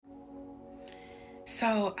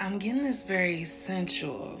So I'm getting this very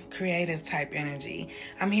sensual, creative type energy.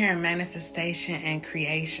 I'm hearing manifestation and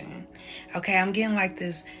creation. Okay, I'm getting like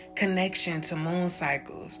this connection to moon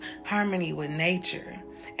cycles, harmony with nature,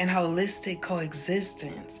 and holistic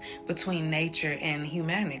coexistence between nature and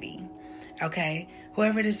humanity. Okay,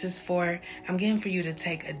 whoever this is for, I'm getting for you to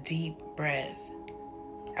take a deep breath.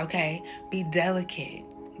 Okay, be delicate,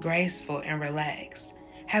 graceful, and relaxed.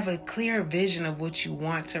 Have a clear vision of what you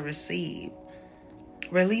want to receive.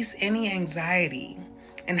 Release any anxiety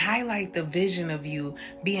and highlight the vision of you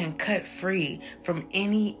being cut free from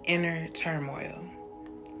any inner turmoil.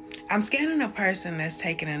 I'm scanning a person that's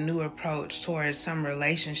taking a new approach towards some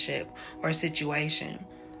relationship or situation.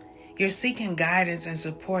 You're seeking guidance and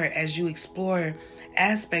support as you explore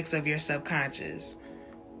aspects of your subconscious.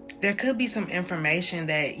 There could be some information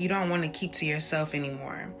that you don't want to keep to yourself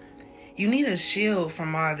anymore. You need a shield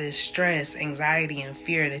from all this stress, anxiety, and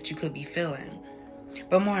fear that you could be feeling.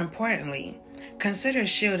 But more importantly, consider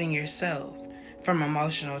shielding yourself from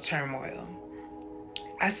emotional turmoil.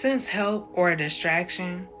 I sense help or a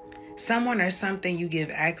distraction, someone or something you give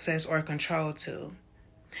access or control to.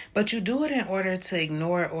 But you do it in order to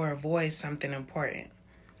ignore or avoid something important.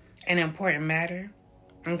 An important matter,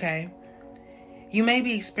 okay? You may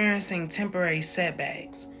be experiencing temporary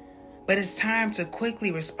setbacks, but it's time to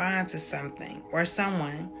quickly respond to something or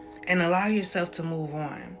someone and allow yourself to move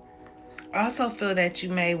on. Also feel that you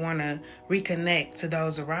may want to reconnect to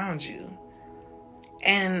those around you.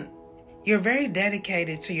 And you're very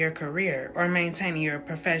dedicated to your career or maintaining your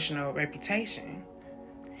professional reputation.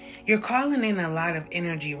 You're calling in a lot of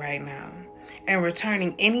energy right now and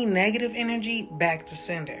returning any negative energy back to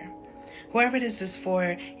sender. Whoever this is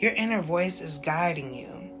for, your inner voice is guiding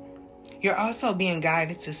you. You're also being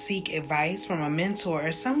guided to seek advice from a mentor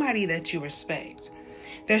or somebody that you respect.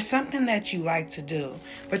 There's something that you like to do,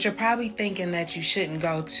 but you're probably thinking that you shouldn't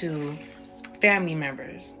go to family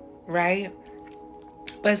members, right?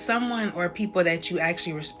 But someone or people that you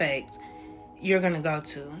actually respect, you're going to go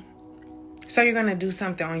to. So you're going to do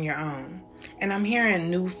something on your own. And I'm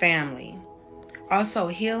hearing new family. Also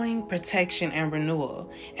healing, protection, and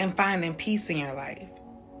renewal, and finding peace in your life.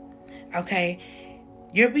 Okay?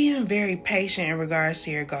 You're being very patient in regards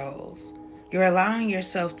to your goals. You're allowing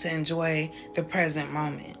yourself to enjoy the present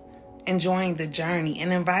moment, enjoying the journey,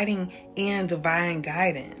 and inviting in divine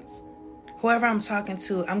guidance. Whoever I'm talking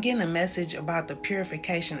to, I'm getting a message about the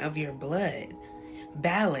purification of your blood,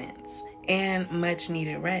 balance, and much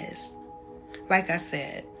needed rest. Like I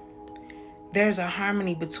said, there's a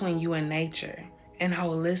harmony between you and nature and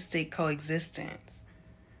holistic coexistence.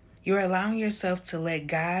 You're allowing yourself to let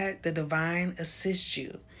God, the divine, assist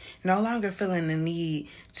you, no longer feeling the need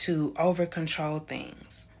to over-control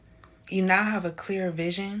things. You now have a clear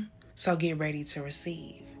vision, so get ready to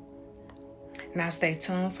receive. Now stay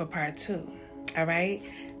tuned for part 2. All right?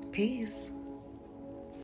 Peace.